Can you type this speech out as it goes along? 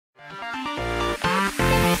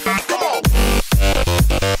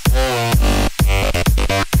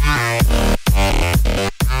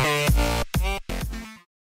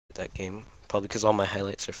Probably because all my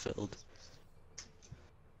highlights are filled.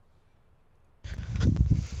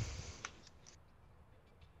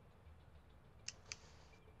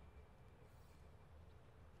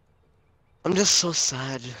 I'm just so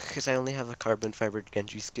sad because I only have a carbon fiber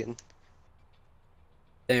Genji skin.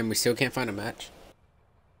 Damn, we still can't find a match.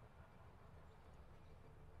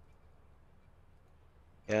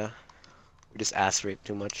 Yeah, we just ass rape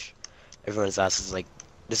too much. Everyone's ass is like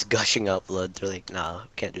just gushing out blood. They're like, nah,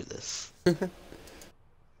 can't do this.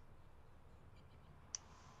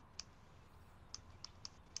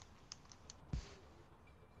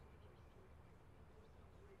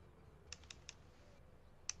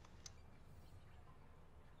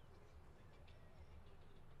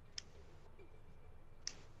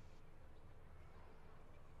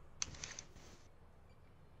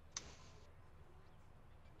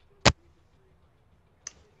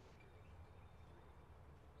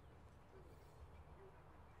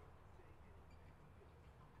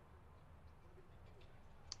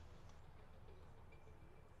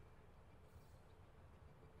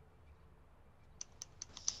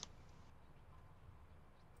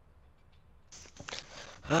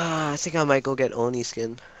 I think I might go get Oni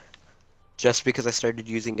skin. Just because I started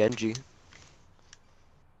using Genji.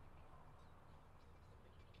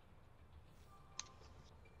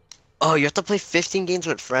 Oh, you have to play 15 games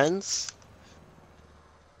with friends?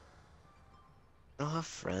 I don't have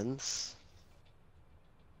friends.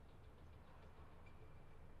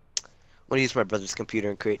 I'm gonna use my brother's computer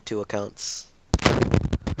and create 2 accounts.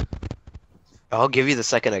 I'll give you the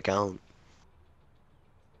second account.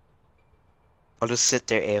 I'll just sit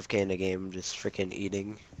there AFK in the game, just freaking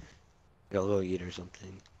eating. I'll go eat or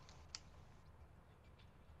something.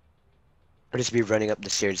 I'll just be running up the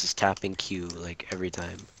stairs, just tapping Q, like, every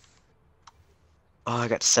time. Oh, I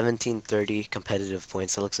got 1730 competitive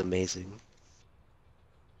points. That looks amazing.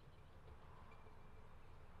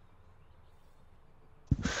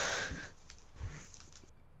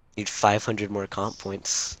 Need 500 more comp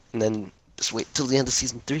points. And then just wait till the end of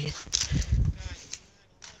season 3.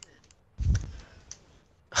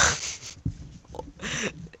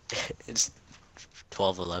 It's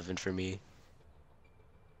 12:11 for me.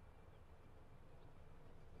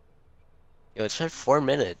 Yo, it's been 4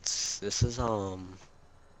 minutes. This is I'm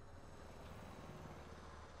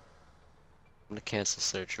gonna cancel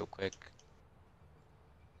search real quick.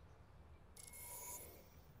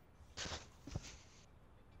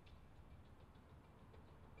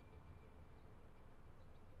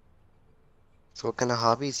 So what kind of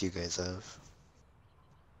hobbies do you guys have?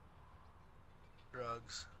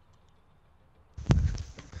 Drugs.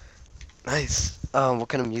 Nice. What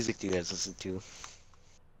kind of music do you guys listen to?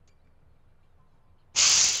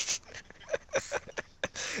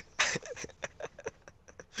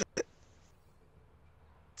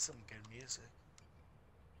 Some good music.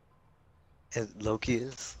 And Loki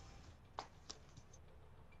is?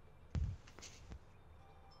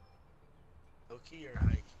 Low key or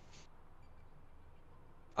high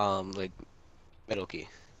key? Like middle key.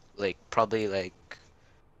 Like probably like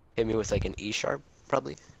hit me with like an E sharp,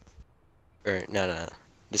 probably. Or no.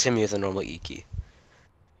 Just hit me with a normal E key.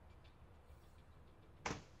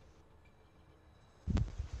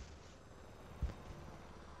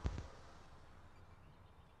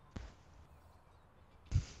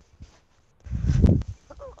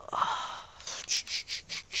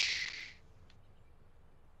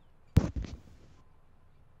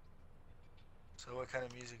 So what kind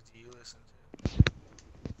of music do you listen to?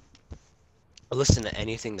 I listen to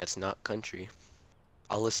anything that's not country.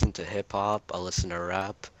 I'll listen to hip hop, I'll listen to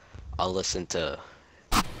rap, I'll listen to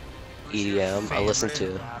Who's your EDM, I'll listen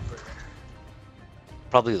favorite to rapper?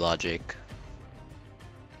 probably Logic.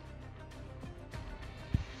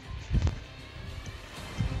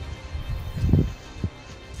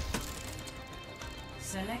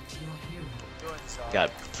 Select your hero. Doing solid.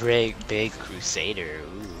 Got big Crusader,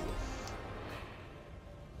 ooh.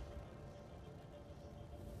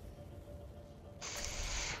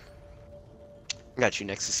 Got you,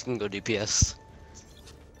 Nexus, you can go DPS.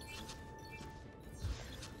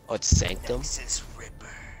 Oh, it's Sanctum? Nexus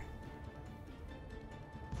Ripper.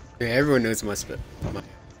 Yeah, everyone knows my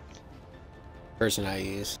person I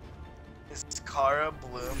use. Is Cara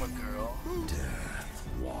Bloom a girl?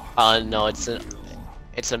 No, it's a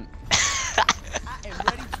I am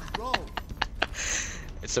ready to roll.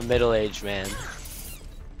 it's a middle-aged man.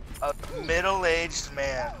 A middle-aged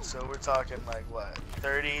man. So we're talking like what?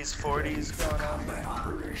 30s, 40s going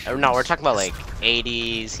on? No, we're talking about like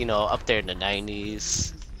 80s, you know, up there in the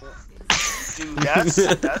 90s. Dude,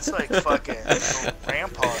 that's like fucking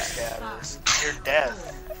grandpa status. You're dead.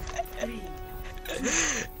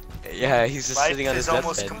 Yeah, he's just Life sitting on his is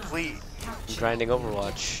almost deathbed, complete. grinding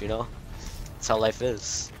Overwatch, you know? That's how life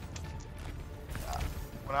is.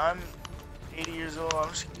 When I'm 80 years old, I'm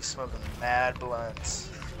just gonna be smoking mad blunts.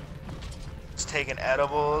 Just taking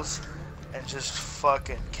edibles and just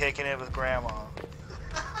fucking kicking it with grandma.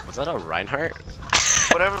 Was that a Reinhardt?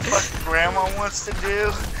 Whatever fucking grandma wants to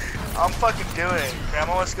do, I'm fucking doing it.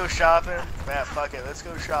 Grandma wants to go shopping? Man, fuck it. Let's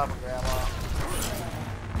go shopping, grandma.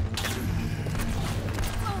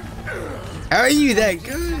 How are you that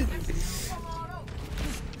good?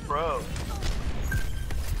 Bro.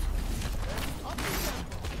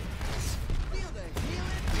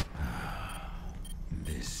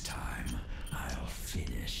 This time, I'll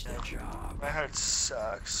finish the job. My heart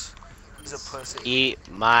sucks. He's a pussy. Eat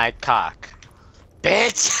my cock.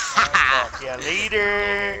 Bitch! Fuck yeah,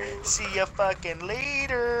 later. See ya fucking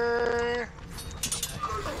later.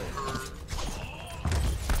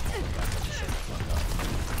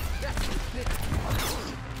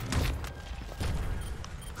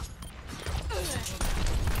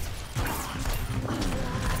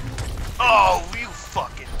 Oh, you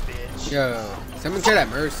fucking bitch. Yo, someone kill that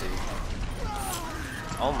Mercy.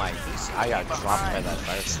 Oh my, I got dropped by that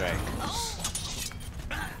fire strike.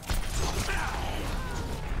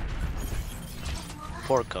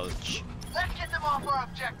 Poor coach. Let's get them off our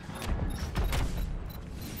objective.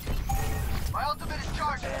 My ultimate is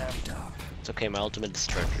charged. Damn. It's okay, my ultimate is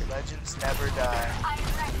charger. Legends never die. I am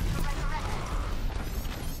ready to resurrect.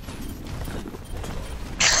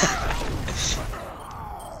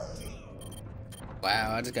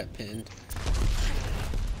 Wow, I just got pinned.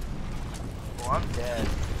 Oh, I'm dead.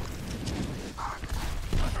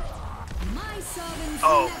 My servants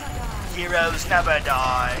Oh, never die. heroes never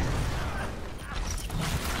die.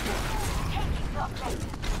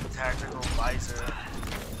 Tactical visor.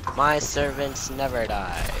 My servants never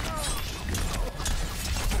die.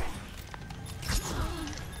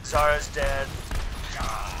 Zara's dead.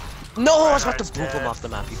 No, I was about to Reinhardt's boop him dead. off the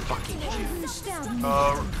map, you fucking Jew.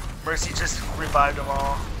 Oh, Mercy just revived them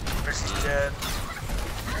all. Mercy's dead.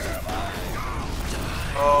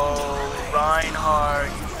 Oh, Reinhardt,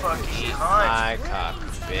 you fucking Eat cunt. my cock,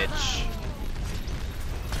 bitch.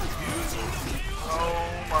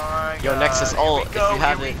 Oh my god. Yo, Nexus ult, if you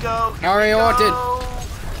have here it. we go, here Already we ulted. go.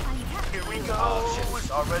 Here we go. Oh, shit.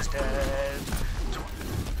 Zara's dead.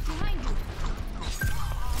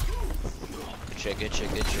 Good shit, good shit,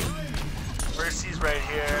 good shit. Mercy's right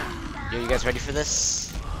here. Yo, you guys ready for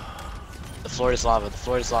this? The floor is lava, the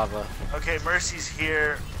floor is lava. Okay, Mercy's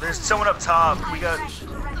here. There's someone up top. We got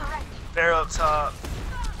Pharaoh up top.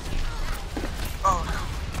 Oh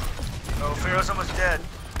no. Oh, Pharaoh's almost dead.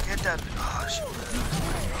 Get that. Oh shit.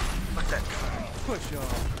 Fuck that cunt. Push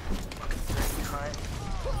off. Fucking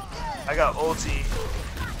cunt. I got ulti.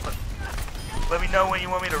 Let me know when you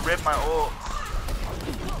want me to rip my ult.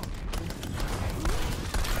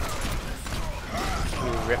 Can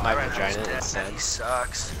you rip my Reinhardt's vagina dead. instead? He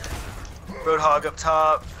sucks. Roadhog up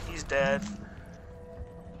top. He's dead.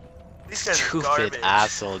 These guys are Stupid garbage.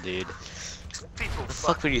 asshole, dude. These people The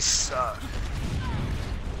fuck would you suck.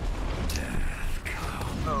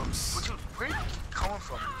 Oh, where are you coming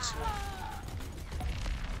from?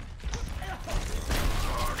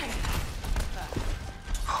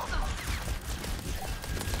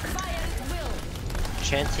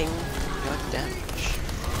 Chanting your damage.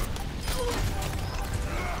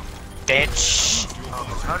 Bitch! Oh,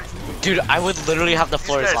 how did you... Dude, I would literally have the These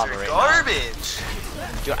floor is guys lava are right garbage.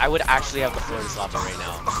 now. Dude, I would actually have the floor is lava right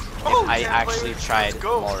now. Oh, If I can't actually wait. tried Let's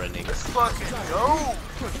go. wall running. Let's fucking go.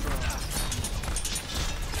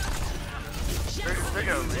 They're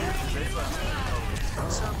gonna leave.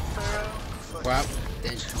 What's up, Pharaoh? Wow,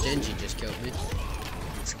 Genji just killed me.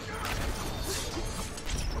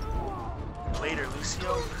 Later,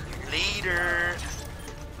 Lucio. Later.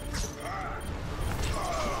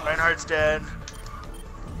 Reinhardt's dead.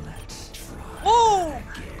 Woo!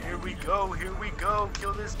 Here we go. Here we go.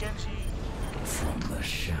 Kill this Genji. From the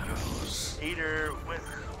shadows. Later.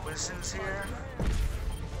 Winston's here.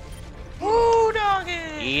 Woo, doggy!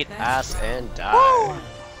 Eat ass and die.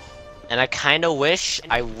 And I kind of wish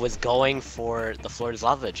I was going for the floor is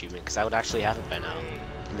lava achievement, because I would actually have it by now.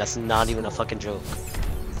 And that's not even a fucking joke.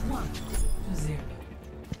 1-0.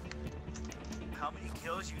 How many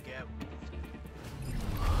kills you get?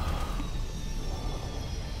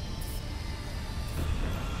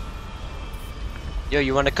 Yo,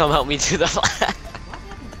 you want to come help me do the flag?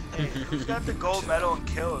 Hey, who's got the gold medal in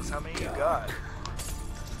kills? How many you got?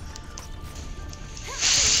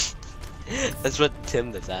 That's what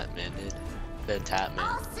Tim the Tap Man did. The Tap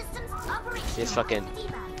Man. He's fucking...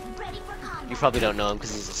 You probably don't know him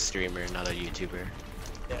because he's a streamer, not a YouTuber.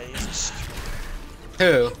 Yeah, he's a streamer.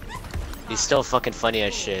 Who? He's still fucking funny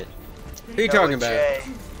as shit. Who you talking about? Jay.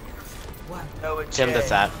 Noah Tim Jay. the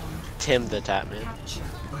Tap. Tim the Tap, man.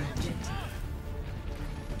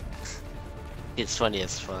 It's funny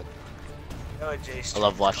as fuck. Noah Jay I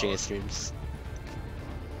love watching his streams.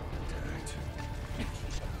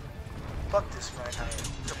 Fuck this Reinhardt.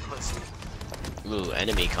 He's a pussy. Ooh,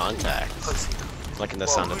 enemy contact. Pussy. Liking the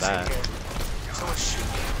Whoa, sound of who's in that. here? Someone's shooting.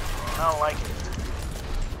 I don't like it.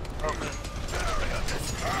 Oh, me.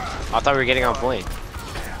 I thought we were getting on point.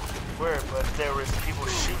 Where? But there was people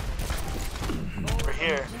shooting. We're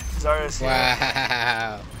here. Zara's here.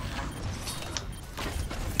 Wow.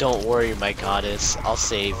 Don't worry, my goddess. I'll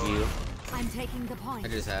save you. I'm taking the point.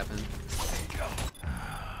 What just happened?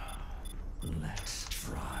 Let's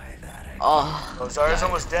try that again. Oh, Oh, Zara's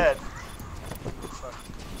almost dead. Fuck.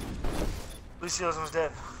 Lucio's almost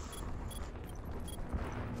dead.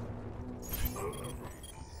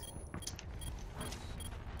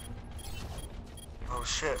 Oh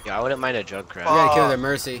shit. yeah, I wouldn't mind a Junkrat. You gotta kill their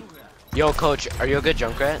Mercy. Yo, coach, are you a good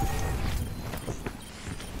Junkrat?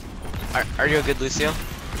 Are you a good Lucio?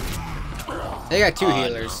 They got two no.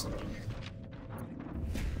 healers.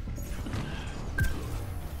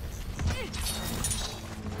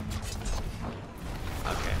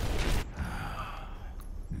 Okay,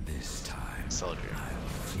 This time, soldier. I'll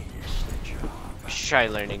finish the job. We should try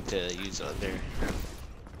learning to use other.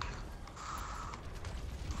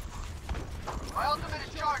 My ultimate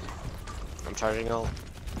is charging. I'm charging ult.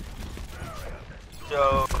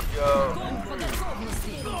 Yo, yo.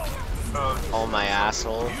 Oh my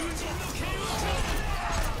asshole.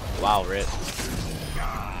 Wow, Rip.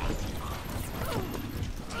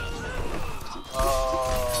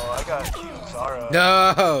 Oh, I got Zara.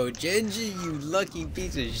 No, Genji, you lucky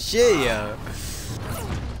piece of shit, yo.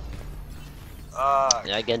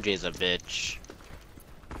 Yeah, Genji's a bitch.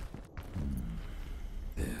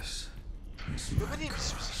 This is my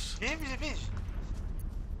curse.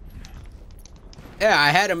 Yeah, I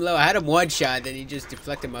had him low. I had him one shot, then he just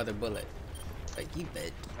deflected my other bullet. Like, you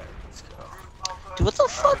bet. Let's go. Dude, what the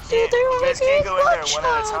fuck, dude? You They're guys can't go in there one one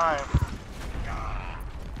at a time.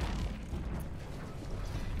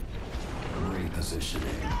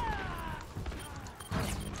 Repositioning.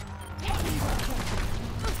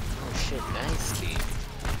 Oh shit, nice,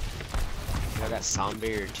 dude. I got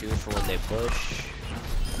Zombie or two for when they push.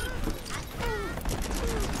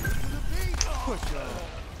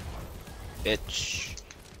 Bitch.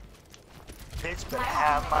 Bitch better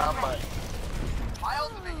have my money. My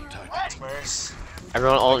ultimate is ready. Merce.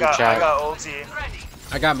 Everyone ult in I chat. got ulti. Ready.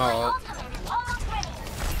 I got my ult.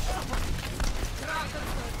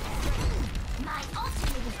 My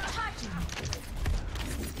ultimate is charging.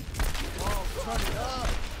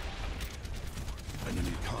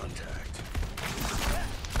 Enemy contact.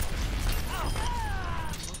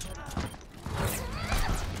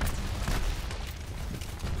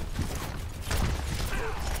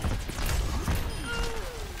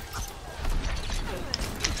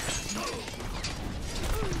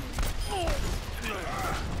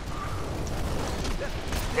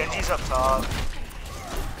 Genji's up top.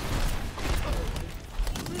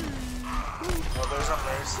 Oh, there's a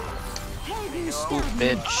Merce. Ooh,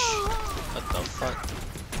 bitch. What the fuck?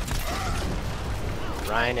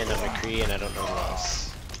 Ryan and a McCree and I don't know who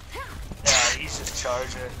else. Yeah, he's just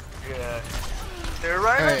charging. Yeah. Their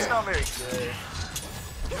Reinhardt's Hey. not very good.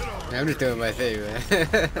 I'm just doing my thing, man.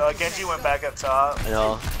 Genji went back up top. I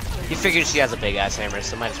know. He figured she has a big ass hammer,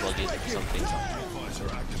 so might as well use it for something.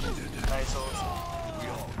 Nice ult.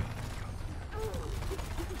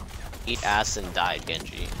 Eat ass and die,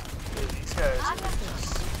 Genji. Dude, these guys are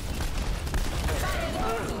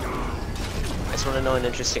I just want to know an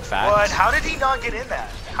interesting fact. What? How did he not get in that?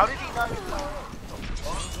 How did he not get in that?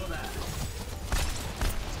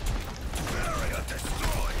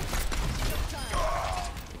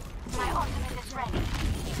 My ultimate is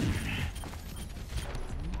ready.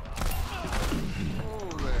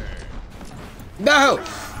 No!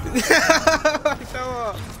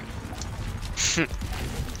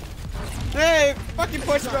 Hey, fucking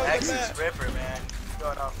push me over the X is map. Ripper, man. He's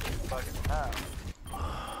going off the fucking map.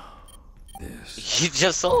 This He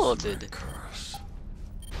just ulted. curse.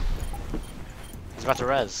 He's about to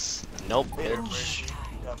res. Nope, Later, bitch. Mercy.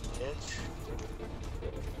 Dumb bitch.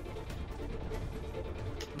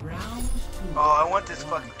 Round two. Oh, I want this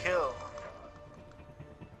fucking kill.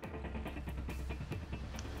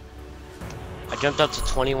 I jumped up to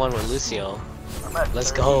 21 with Lucio. I'm at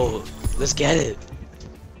Let's 30. go. Let's get it.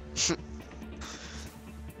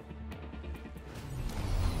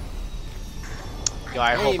 Yo,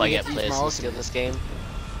 I Hey, hope I man, get use plays my Lucio this game.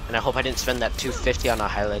 And I hope I didn't spend that 250 on a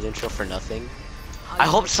highlight intro for nothing. I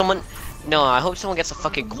hope someone... No, I hope someone gets a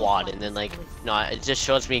fucking quad and then like... No, it just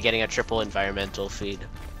shows me getting a triple environmental feed.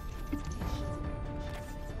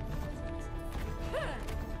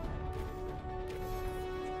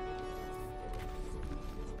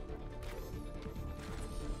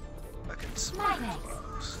 Fucking smart.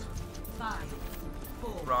 5,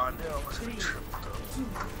 4, Rondo almost got 3, triple. 2,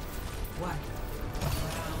 1. Round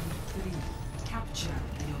 3. Capture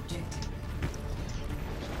the objective.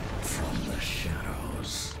 From the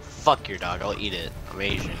shadows. Fuck your dog, I'll eat it. I'm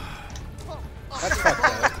Asian. That's fucked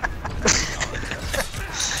up.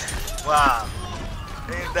 Wow.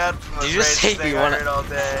 Ain't that the You just greatest say you thing I wanna- heard all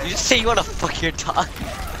day. You just say you wanna fuck your dog.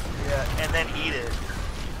 Yeah, and then eat it.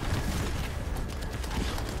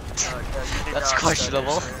 No, you did That's not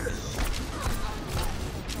questionable. stutter, sir.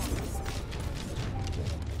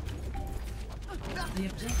 The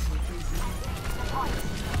objective is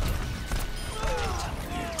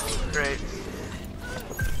Great.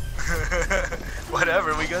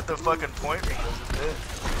 Whatever, we got the fucking point because of it.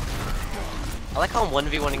 I like how I'm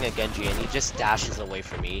 1v1ing a Genji and he just dashes away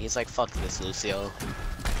from me. He's like, fuck this, Lucio.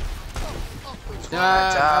 Nah,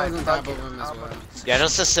 I was on top of him as well. Yeah,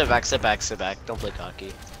 just sit back, sit back, sit back. Don't play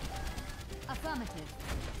cocky. affirmative.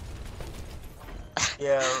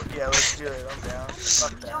 Yeah, let's do it. I'm down.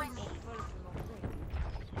 Fuck that. Join me.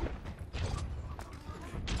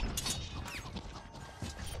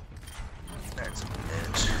 That's a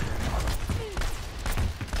bitch.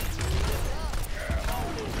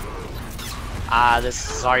 Ah, this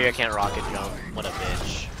Zarya can't rocket jump. What a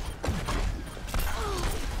bitch.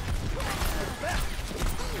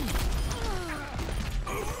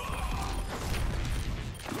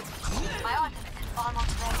 My ultimate is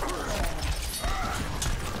almost ready.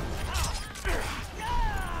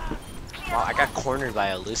 Wow, I got cornered by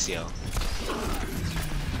a Lucio.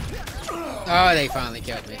 Oh, they finally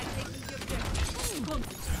killed me.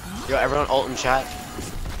 Yo, everyone ult in chat.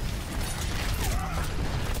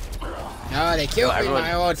 No, they killed me. everyone-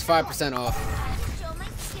 My ult's 5% off. Show my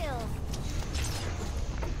skill.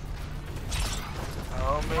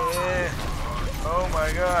 Oh man. Oh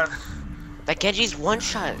my god. That Genji's one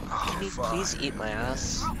shot. Can you fuck. please eat my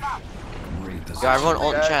ass? Reposition. Yo, everyone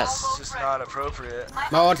ult in chat. That's just not appropriate.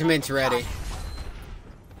 My ultimate's ready.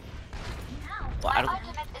 Well, I My don't.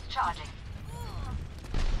 ultimate is charging.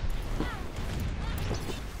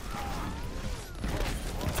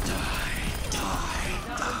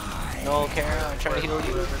 No, Kara, I'm trying to heal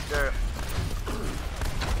you. There.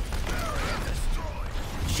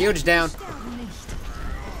 Shield's down.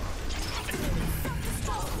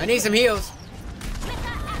 I need some heals.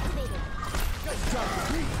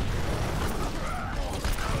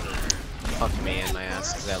 Fuck me in my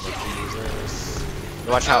ass because I look Jesus.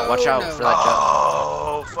 Watch out no. for that jump.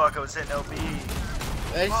 Oh fuck! I was hitting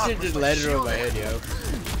LB. That shit just landed on my head, yo.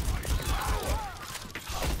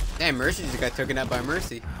 Damn, Mercy just got taken out by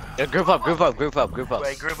Mercy. Yo, group up, group up, group up, group up.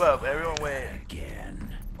 Wait, group up. Everyone wait.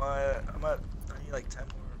 Again. I'm at. I need like 10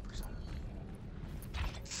 more percent.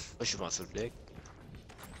 Oh, she wants some dick.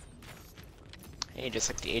 Hey, just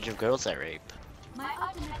like the age of girls I rape. My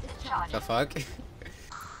ultimate is charging. The fuck?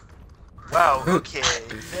 Wow. Okay.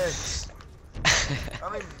 That's. I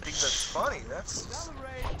don't even think that's funny. That's just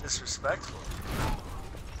disrespectful.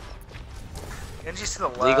 Genji's to the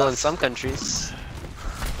left. Legal in some countries.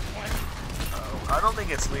 I don't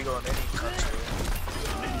think it's legal in any country.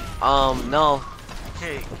 No.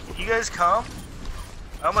 Okay, you guys come?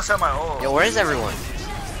 I almost have my ult. Yo, where is everyone?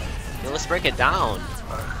 Yo, let's break it down.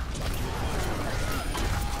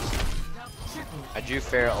 I drew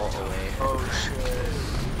Fair ult away. Oh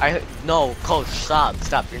shit. No, coach, stop.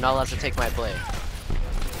 You're not allowed to take my play.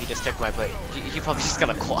 He just took my play. He probably just got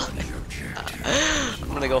a quad. I'm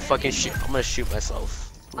gonna go fucking shoot. I'm gonna shoot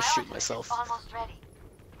myself. I'm My gonna shoot ultimate myself. is almost ready.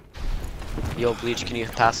 Yo, Bleach, can you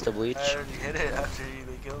pass the Bleach? I already hit it after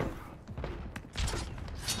they killed him.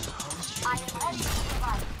 I am ready to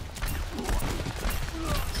fight.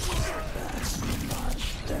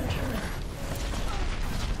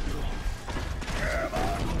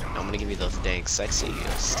 I'm gonna give you those dang sexy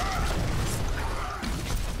views.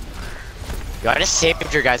 Yo, I just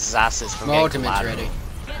saved your guys' asses from My getting ultimate's collateral. ready.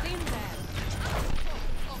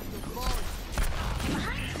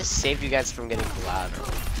 I just saved you guys from getting collateral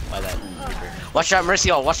by that Reaper. Watch out,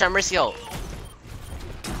 Mercy ult! Watch out, Mercy ult!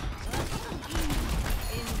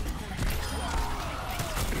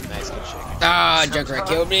 Nice, good shit. Ah, Junkrat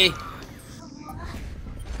killed me.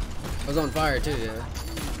 I was on fire too, yeah.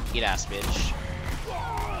 Eat ass, bitch.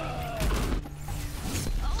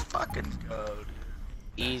 Fucking go, dude.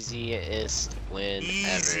 Easiest win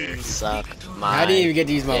Easy. ever. Suck my. I didn't even get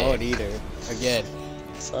to use my dick. ult either. Again.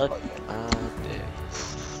 Suck my dick.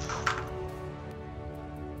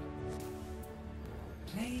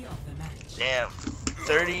 Play of the match. Damn.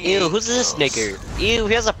 30. Ew, who's this nigger? Ew,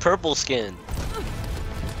 he has a purple skin.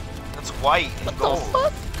 That's white. What Gold. the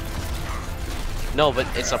fuck? No, but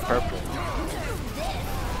it's a purple.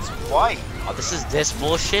 It's white. Oh, this is this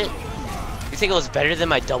bullshit? You think it was better than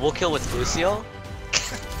my double kill with Lucio?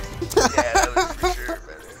 Yeah, that was for sure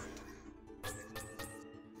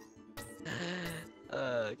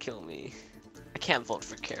better. Kill me. I can't vote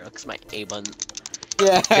for Carol because my A button.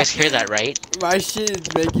 Yeah. You guys hear that, right? My shit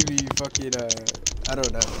is making me fucking, I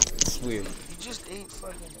don't know. It's weird. You just ate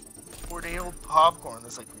fucking 4-day-old popcorn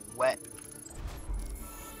that's like wet.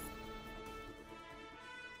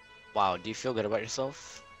 Wow, do you feel good about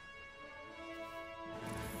yourself?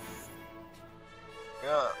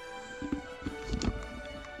 Yeah.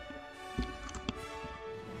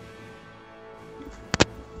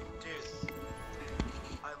 Dude,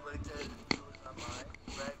 I looked at it was online.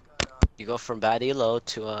 Red got You go from bad elo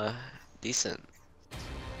to decent.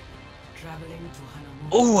 Traveling to Hanamura.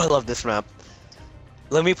 Oh, I love this map.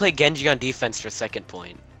 Let me play Genji on defense for second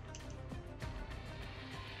point.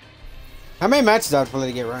 How many matches do I have to play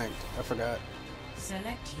to get ranked? I forgot. Select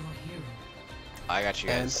your hero. I got you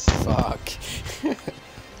And guys. fuck.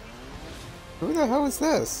 Who the hell is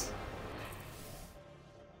this?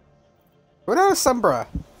 What else, Sombra?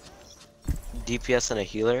 DPS and a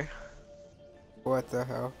healer. What the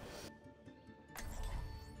hell?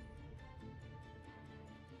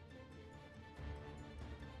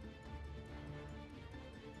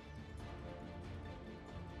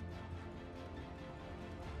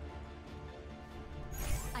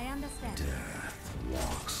 I understand.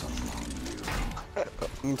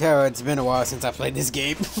 You can tell it's been a while since I played this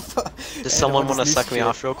game. Does someone want to suck me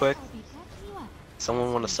off real quick?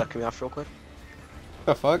 Someone want to suck me off real quick?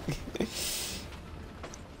 The fuck?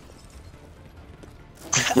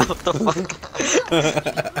 What the fuck?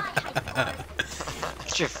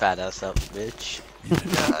 Get your fat ass up, bitch.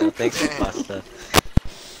 Yo, thanks for pasta.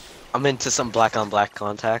 I'm into some black on black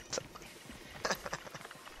contact.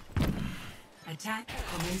 Attack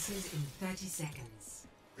commences in 30 seconds.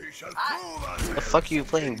 What the fuck are you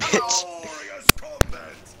playing, bitch?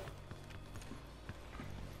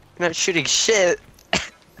 You're not shooting shit.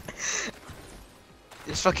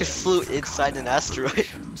 You just fucking flew inside an asteroid.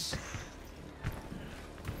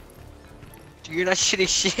 Dude, you're not shooting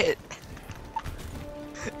shit.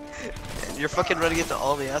 And you're fucking running into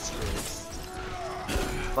all the asteroids.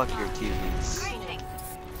 Fuck your TVs.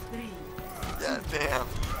 3, Yeah, damn.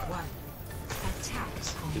 1. Attack.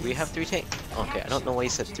 Do we have 3 tanks? Okay, I don't know why you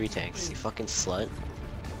said 3 tanks. You fucking slut.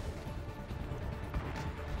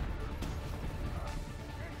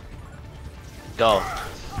 Go.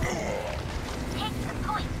 Take the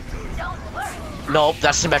point. Don't worry. Nope,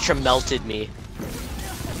 that Symmetra melted me.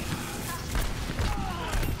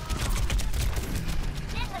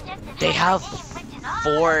 They have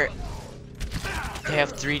 4. They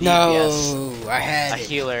have 3 DPS. No, I had A it.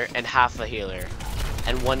 healer and half a healer.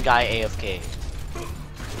 And 1 guy AFK.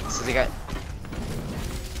 So they got.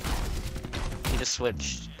 He just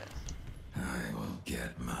switched. I will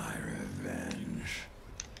get my revenge.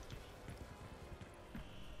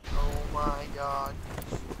 Oh my god.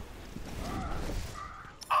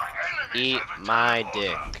 Eat my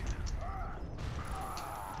dick.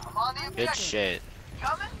 I'm on the Good objective. shit.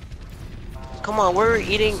 Coming? Come on, we're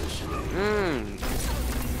eating. Mmm.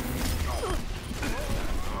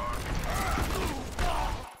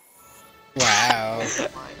 Wow. Oh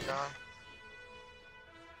my god.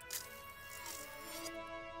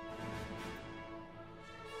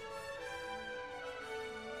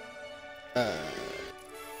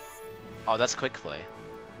 Oh, that's quick play.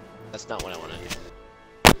 That's not what I want to do.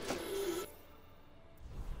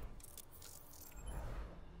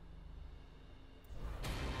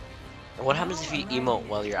 What happens if you emote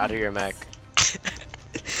while you're out of your mech?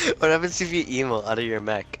 What happens if you emote out of your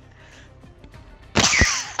mech?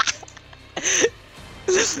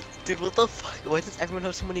 Dude, what the fuck? Why does everyone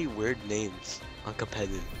have so many weird names on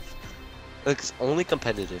competitive? Like, it's only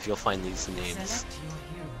competitive you'll find these names. Select your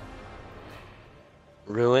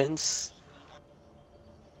hero. Ruins?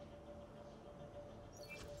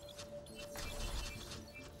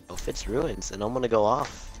 Oh, if it's ruins, then I'm gonna go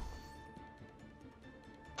off.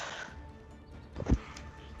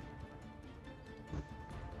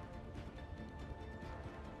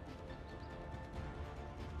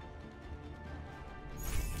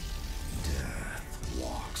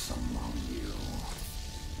 Walks among you.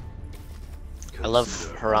 I love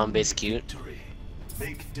Harambe's cute.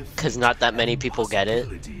 Because not that many people get it,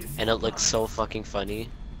 and it looks so fucking funny.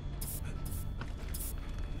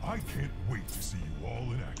 I can't wait to see you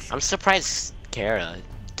all in action. I'm surprised Kara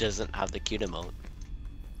doesn't have the cute emote.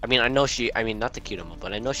 I mean, not the cute emote,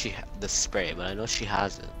 but I know the spray, but I know she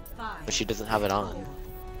has it. But she doesn't have it on.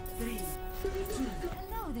 3, 2,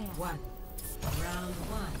 1. Round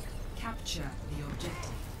 1. Capture the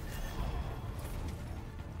objective.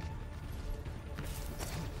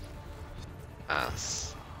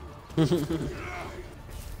 Ass.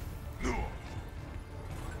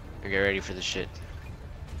 Get ready for the shit.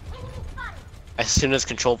 As soon as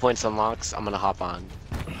control points unlocks, I'm gonna hop on.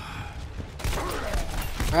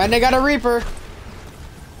 Alright, they got a Reaper.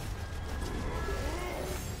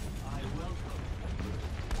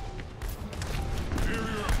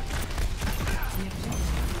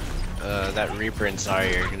 That Reaper and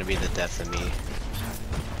Zarya are gonna be the death of me.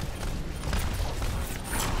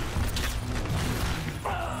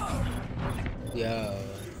 Yo,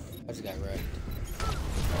 I just got wrecked.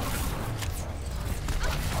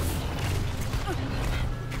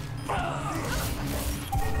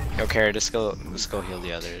 Yo, Kara, just go heal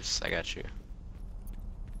the others. I got you.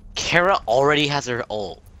 Kara already has her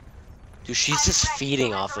ult. Dude, she's just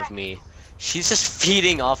feeding off of me. She's just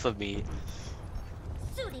feeding off of me.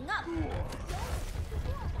 Suiting up.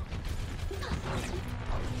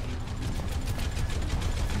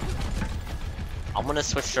 I'm gonna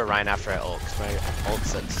switch to Ryan after I ult, because my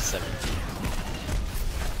ult's at 17.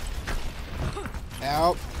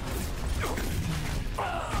 Help.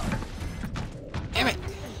 Damn it.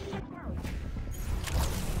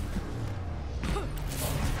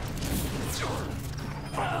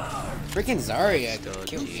 Freaking Zarya Go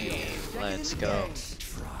killed team. me. Let's go.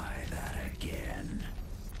 Try that again.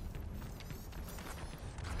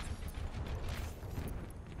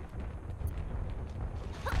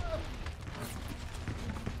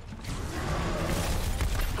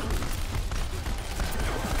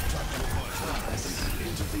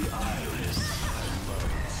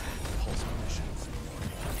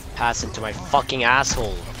 Pass into my fucking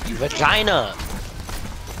asshole, you vagina!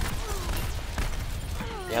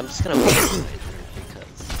 Yeah, I'm just gonna wait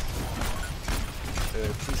because...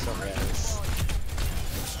 Dude, please don't res.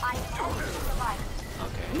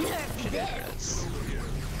 Okay, she did res.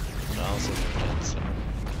 But I also did, so...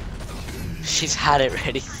 She's had it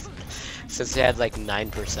ready since they had like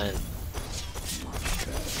 9%.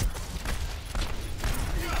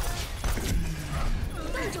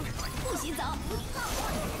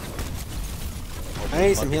 I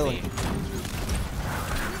need some healing.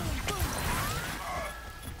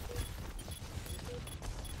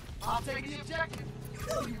 I'll take the objective.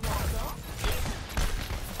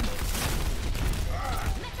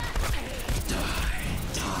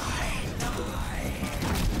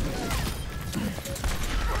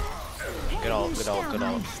 Good ult, good ult, good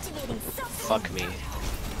ult. Fuck me.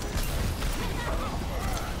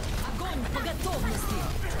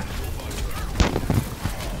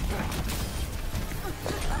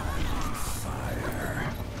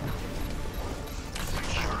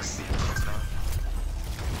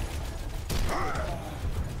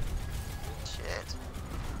 Shit.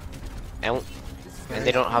 And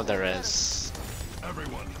they don't have the res.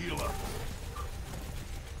 Everyone heal up.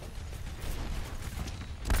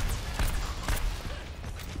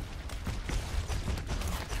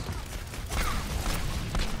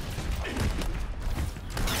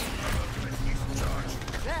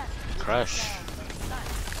 Crush.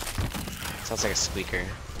 Sounds like a squeaker.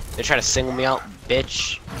 They try to single me out,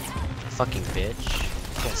 bitch. Fucking bitch.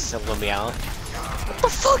 You can't single me out. What the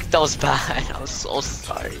fuck? That was bad. I was so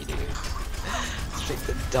sorry, dude. It's like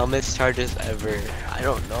the dumbest charges ever. I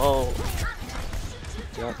don't know.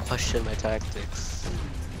 Do not question my tactics.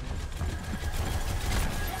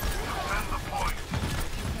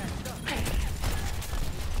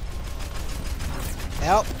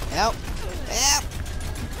 Help! Help! Help!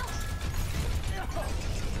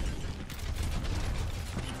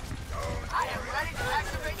 I am ready to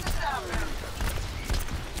activate the sound.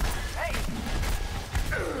 Hey,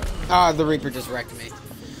 Ah, the Reaper just wrecked me.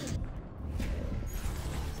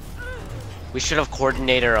 We should have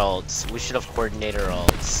coordinated our ults. We should have coordinated our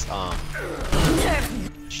ults.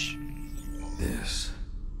 This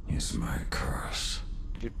is my curse.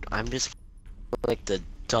 Dude, I'm just like the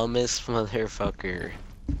dumbest motherfucker.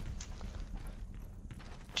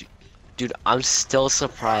 Dude, I'm still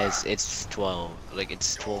surprised it's 12. Like,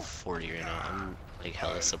 it's 12:40 right now. I'm like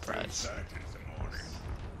hella surprised.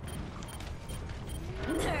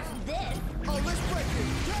 Nerf this. Almost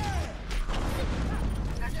working.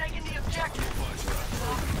 they're taking the objective.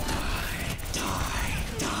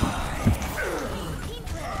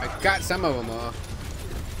 got some of them all.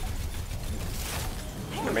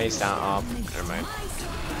 Remains down. Oh, never mind.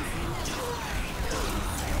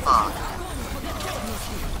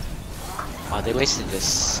 Oh, they wasted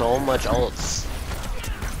just so much ults.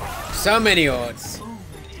 So many odds.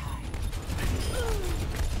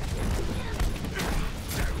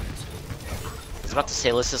 I was about to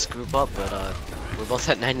say let's just group up, but we're both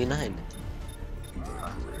at 99.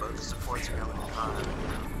 Both the supports are going on.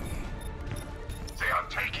 They are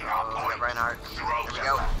taking our Oh, point. Reinhardt. Here we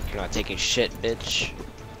go. You're not taking shit, bitch.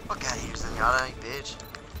 Fuck out of here, Zenyatta, you bitch.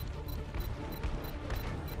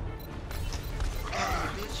 Fuck out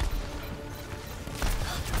of here, bitch.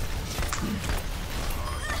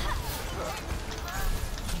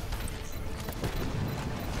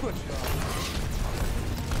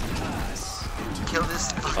 Kill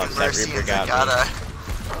this fucking that Mercy Reaper and got me. Zenyatta.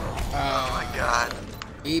 Oh my god.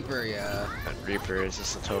 Reaper, yeah. That Reaper is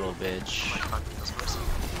just a total bitch. Oh my fuck, this Mercy.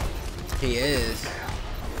 He is.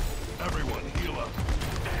 Everyone heal up.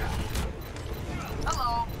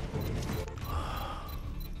 Hello.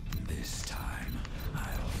 This time,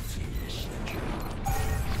 I'll finish the job.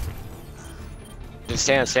 Just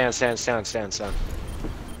stand.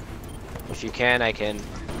 If you can, I can.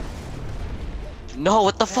 No,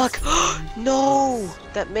 what the fuck? No!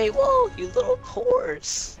 That May. Whoa, you little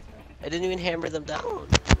horse. I didn't even hammer them down.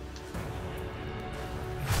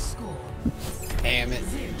 Score Damn it.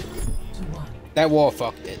 0-1. That wall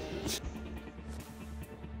fucked it.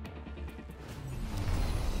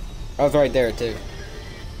 I was right there too.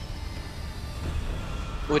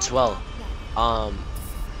 Which well?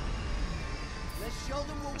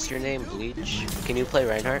 What's your name, Bleach? Can you play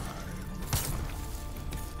Reinhardt?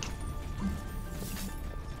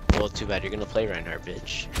 Well, too bad. You're gonna play Reinhardt,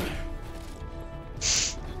 bitch.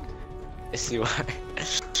 Yes, you are.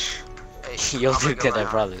 Hey, You'll I'm do gonna go good, I Reinhardt.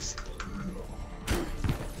 promise.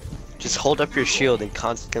 Just hold up your shield and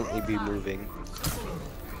constantly be moving.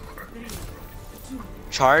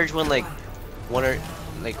 Charge when like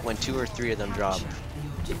when 2 or 3 of them drop.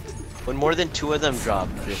 When more than 2 of them drop,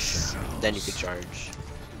 just then you can charge.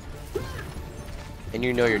 And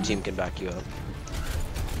you know your team can back you up.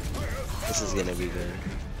 This is gonna be good.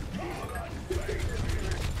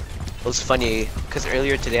 It was funny because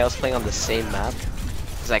earlier today I was playing on the same map.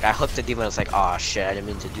 It's like I hooked the demon. I was like, "Oh shit, I didn't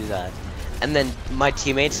mean to do that." And then my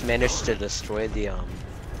teammates managed to destroy the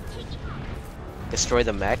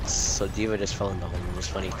mechs, so Diva just fell in the hole. It was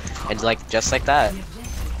funny, and like just like that,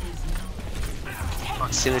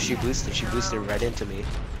 as soon as she boosted right into me.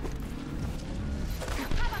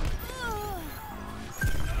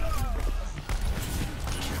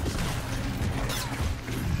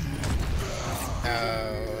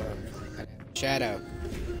 Shadow.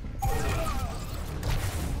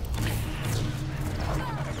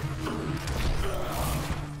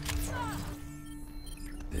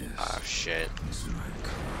 Oh shit. This is my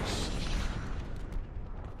curse.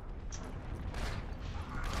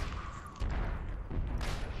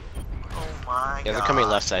 Oh my god. Yeah, they're coming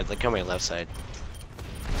left side. They're coming left side.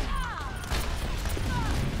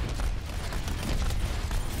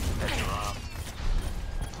 That drop.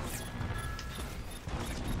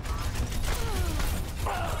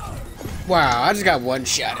 Wow, I just got one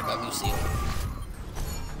shot at Lucio.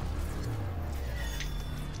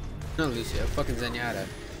 No Lucio, fucking Zenyatta.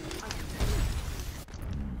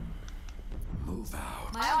 Move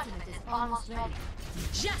out. My ultimate is almost ready.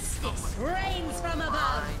 Justice reigns from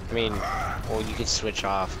above. I mean, well, you could switch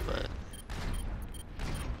off, but.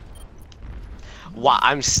 Wow,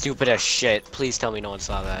 I'm stupid as shit. Please tell me no one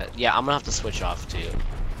saw that. Yeah, I'm gonna have to switch off too.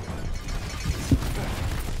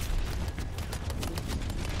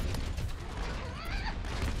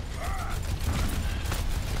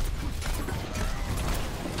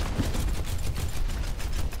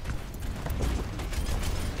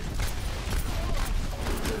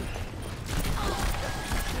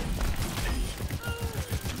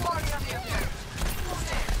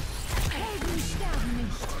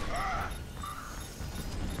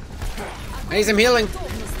 I need some healing.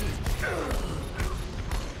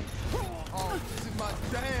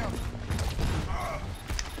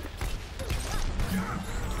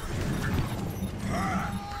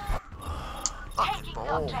 Fucking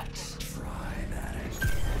bold.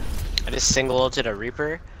 I just single ulted a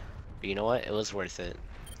Reaper, but you know what? It was worth it.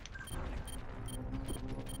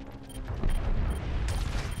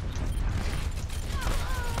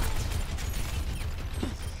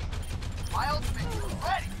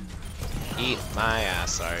 Eat my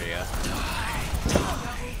ass, Arya.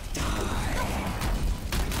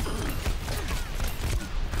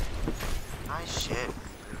 Nice shit.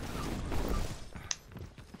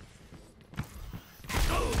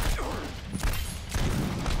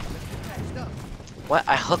 What?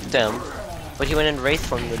 I hooked him, but he went in Wraith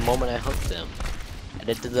form the moment I hooked him. And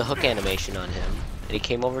it did the hook animation on him, and he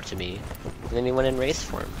came over to me, and then he went in Wraith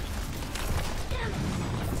form.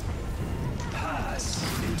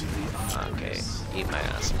 Okay, eat my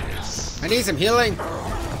ass, please. I need some healing.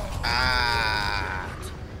 Ah.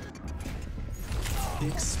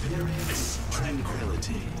 Experience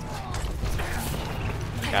tranquility.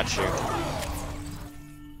 Got you.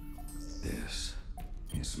 This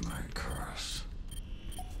is my curse.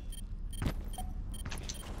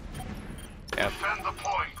 Yep. Defend the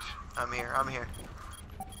point. I'm here. I'm here.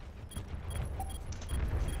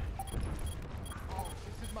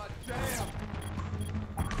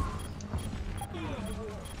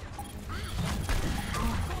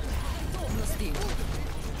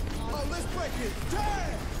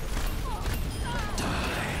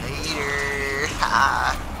 Later.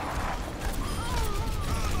 Ha.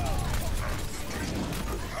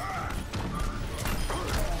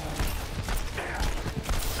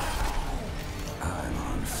 I'm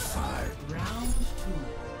on fire. Round 2.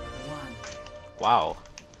 1. Wow.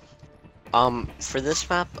 For this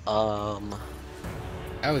map,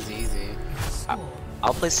 That was easy.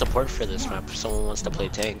 I'll play support for this map if someone wants to play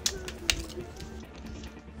tank.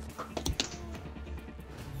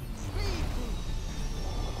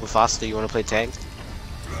 Mufasa, you want to play tank?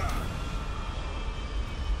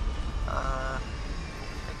 I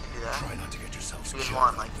can do that. Try not to get yourself Who do you killed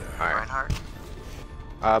want, like there. Alright. Reinhardt?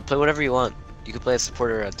 Play whatever you want. You can play a support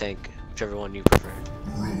or a tank, whichever one you prefer.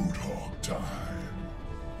 Roadhog time.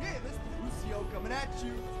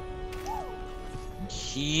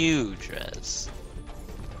 Huge res.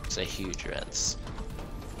 It's a huge res.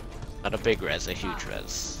 Not a big res, a huge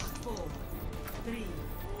res. 4, 3,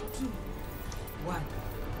 2, 1.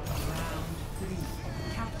 Round 3.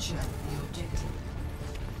 Capture the objective.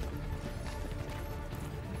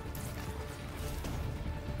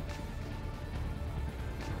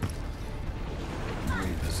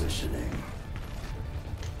 Repositioning.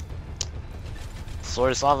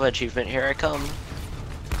 Florida's Lava achievement, here I come.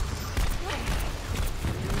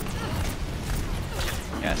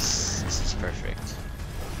 Yes, this is perfect.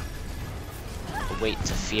 A wait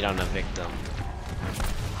to feed on a victim.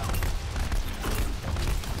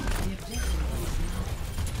 The objective is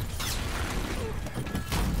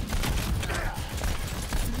now.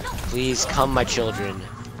 Please come, my children.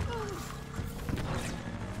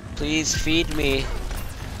 Please feed me.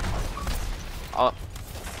 Oh.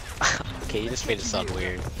 Okay, you just made it sound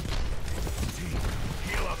weird.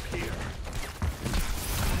 Heal up here.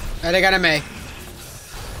 Oh, they got a May.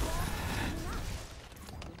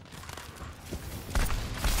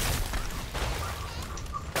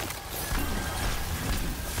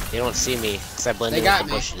 They don't see me, because I blend They in got with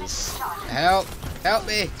the me. bushes. Help! Help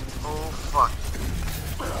me! Oh fuck.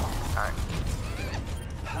 Alright.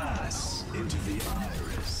 Pass into the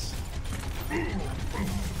iris.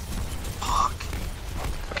 Fuck.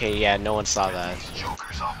 Okay, yeah, no one saw that.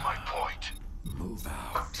 Joker's on my point. Move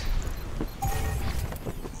out.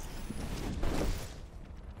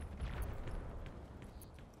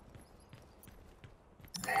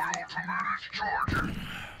 Our ultimate is charging.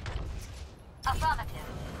 Affirmative.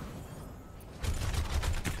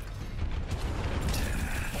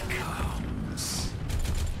 Comes.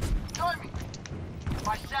 Join me.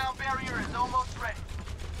 My sound barrier is almost ready.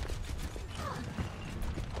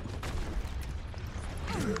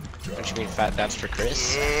 Don't you mean fat that's for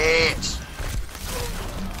Chris? Bitch.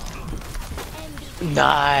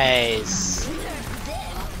 Nice!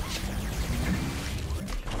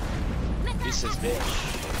 This is bitch.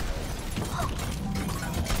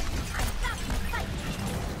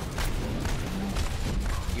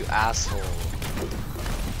 You asshole.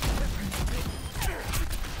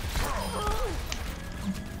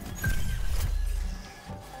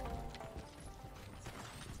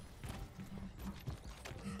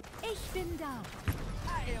 Ich bin da.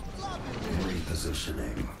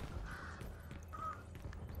 Repositioning.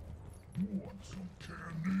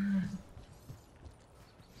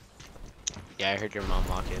 Yeah, I heard your mom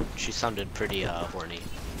walk in. She sounded pretty horny.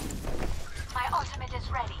 My ultimate is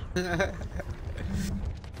ready.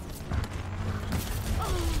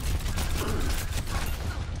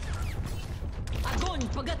 Огонь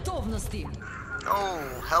по готовности! Oh,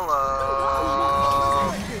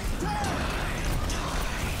 hello.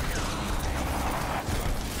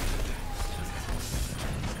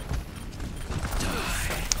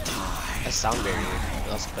 That sound barrier.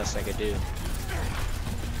 That's the best I could do.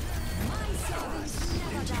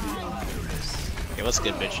 Okay, what's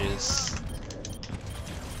good, bitches?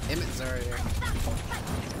 Emmett's already there.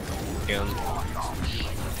 Doom.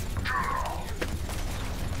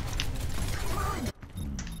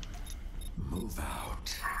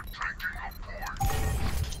 out.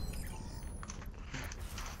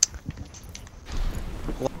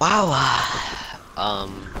 Wow.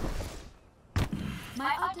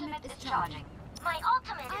 My ultimate is charging. My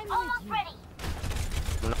ultimate is almost ready.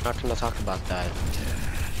 I'm not gonna talk about that.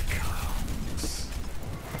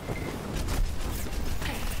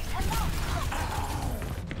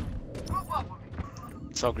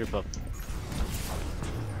 So group up.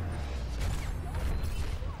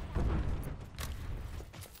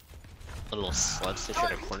 Little sluts to try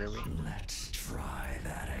to corner me. Let's try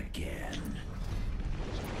that again.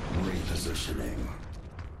 Repositioning.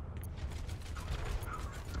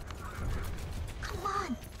 Come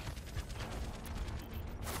on.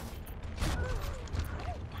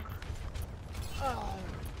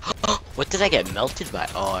 What did I get melted by?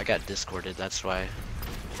 Oh, I got discorded, that's why.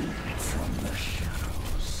 From the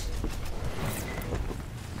shadows.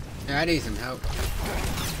 Yeah, I need some help.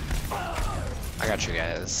 I got you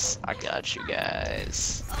guys. I got you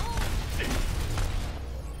guys.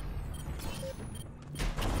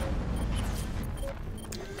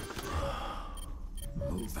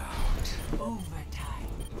 Move out. Overtime.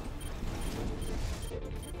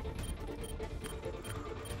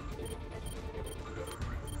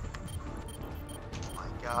 Oh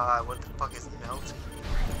my god, what the fuck is melting?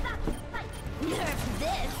 Nerf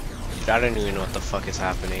this. Dude, I don't even know what the fuck is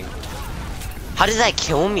happening. How did that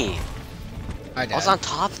kill me? I I was died. on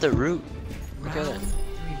top of the root. Look at that. Round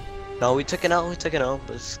 3. No, we took it out,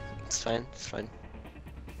 but it's fine, it's fine.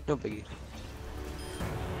 No biggie.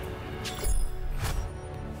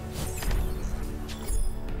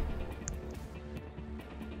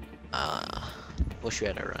 Wish we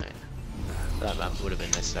had a Ryan. That map would have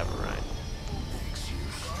been nice to have a Ryan.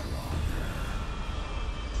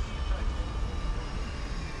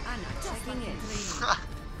 Anna checking in.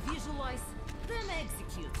 Visualize, then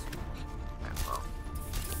execute.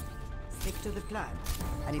 Stick to the plan.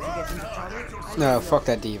 And if you get into trouble, I'll No, let you fuck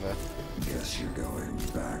that diva. Guess you're going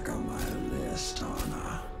back on my list,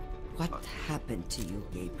 Anna. What happened to you,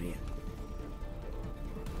 Gabriel?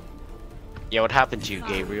 Yeah, what happened to you,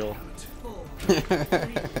 Gabriel? 4, 3, 2,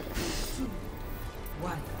 1.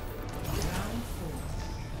 Round 4.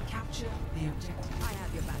 Capture the objective. I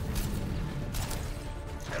have your back.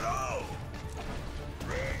 Hello!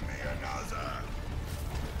 Bring me another!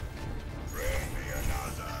 Bring me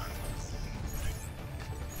another!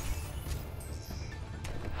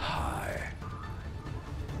 Hi.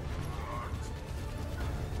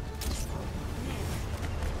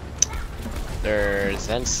 There's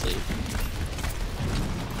Zen sleep.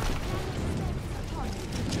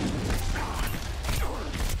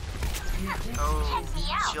 Oh,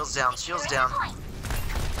 shields down, shields down.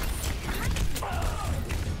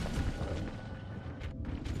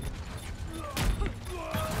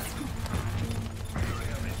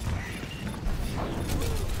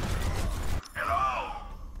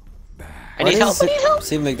 I need help. I need help.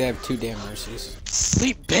 Seem like they have two damn mercies.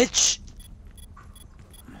 Sleep, bitch.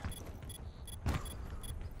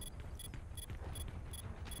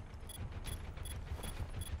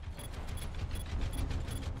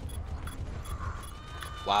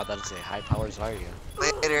 Wow, that is a high power Zarya.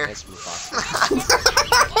 Later. Nice move, boss.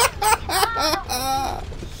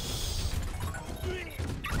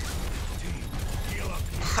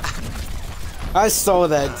 I saw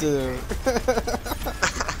that too.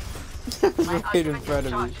 Right in front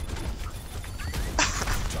of me.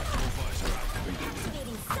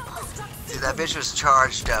 Dude, that bitch was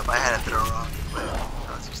charged up. I had to throw her off. But I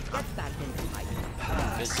was just Get back into my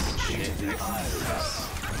This shit.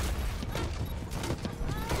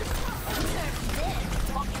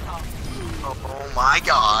 oh my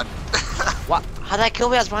god. What? How'd that kill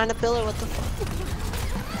me? I was behind the pillar. What the fuck?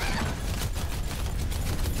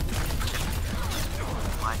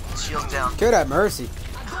 My shields down. Kill that mercy.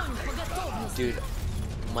 Dude,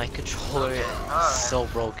 my controller is so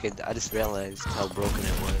broken. I just realized how broken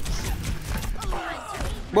it was.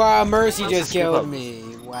 Wow, mercy Let's just group killed up.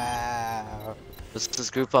 me. Wow. Let's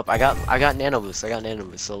just group up. I got nano boost. So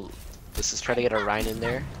let's just try to get a Rhine in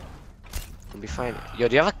there. We'll be fine. Yo,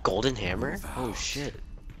 do you have a golden hammer? Oh shit.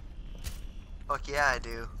 Fuck yeah, I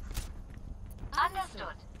do.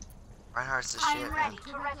 Understood. Reinhardt's the I shit, am man. ready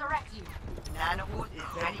to resurrect you. Nanoboot is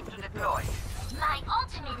ready to deploy. My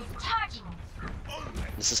ultimate is charging.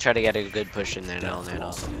 Let's just try to get a good push in there now, nano.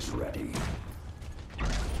 Wilson is ready.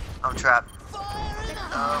 I'm trapped.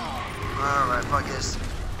 Alright, fuck this.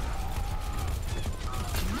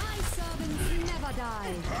 My servants never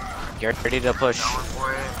die. Get ready to push. Going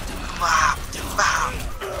for it. Bah, bah,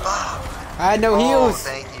 bah. I had no Oh, heals.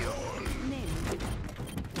 thank you.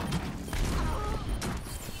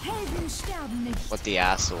 Helden sterben What the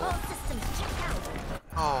asshole? All systems check out.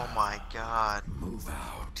 Oh my god. Move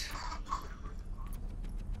out.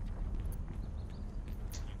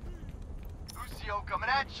 Lucio coming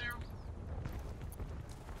at you.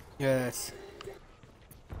 Yes.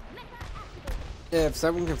 Yeah, if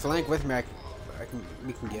someone can flank with me,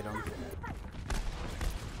 we can get him.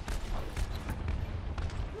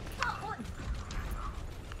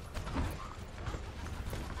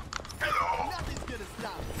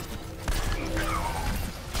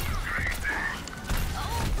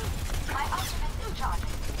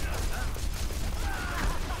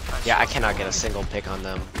 Yeah, I cannot get a single pick on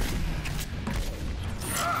them.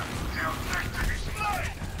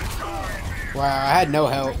 Wow, I had no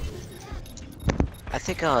help. I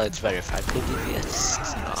think it's better if I play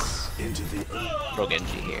DPS. Into the Bro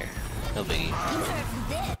Genji here. No biggie.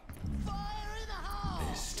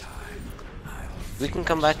 this time. I'll We can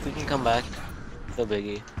come back, we can come back. No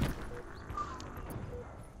biggie.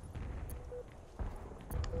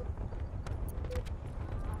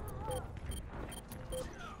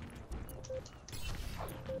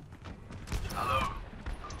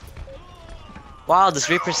 Wow, this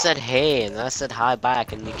Reaper said hey, and I said hi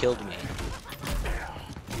back, and he killed me.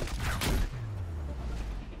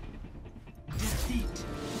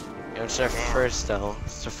 It's our first though.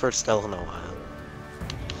 It's our first L in a while.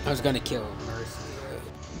 I was gonna kill Mercy.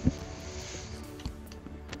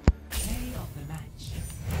 Play of the match.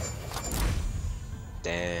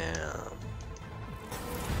 Damn.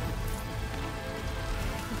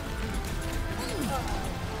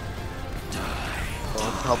 Well,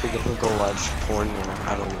 I'm probably gonna go watch porn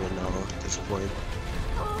now. I don't even know at this point.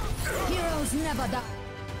 Heroes never die.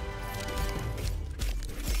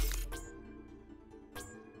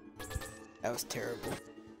 That was terrible.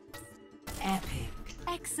 Epic.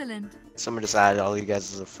 Excellent. Someone just added all you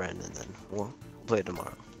guys as a friend, and then we'll play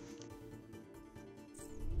tomorrow.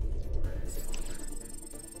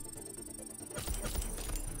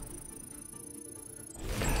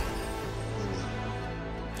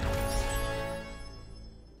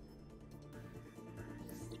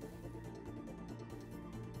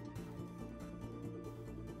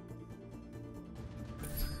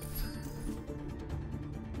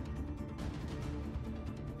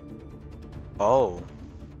 Oh.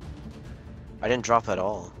 I didn't drop at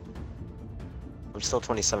all. I'm still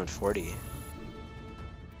 2740.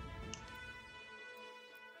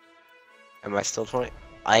 Am I still 20?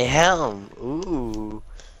 I am! Ooh.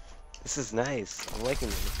 This is nice. I'm liking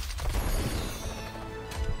it.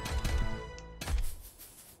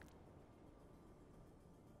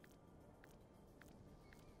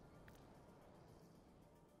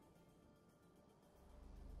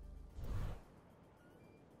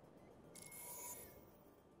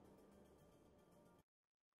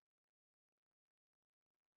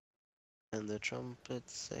 And the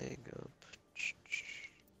trumpets say go.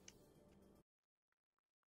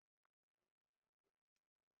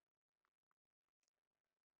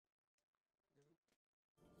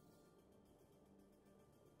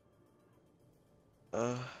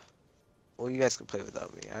 Well, you guys can play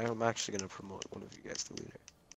without me. I'm actually gonna promote one of you guys to leader.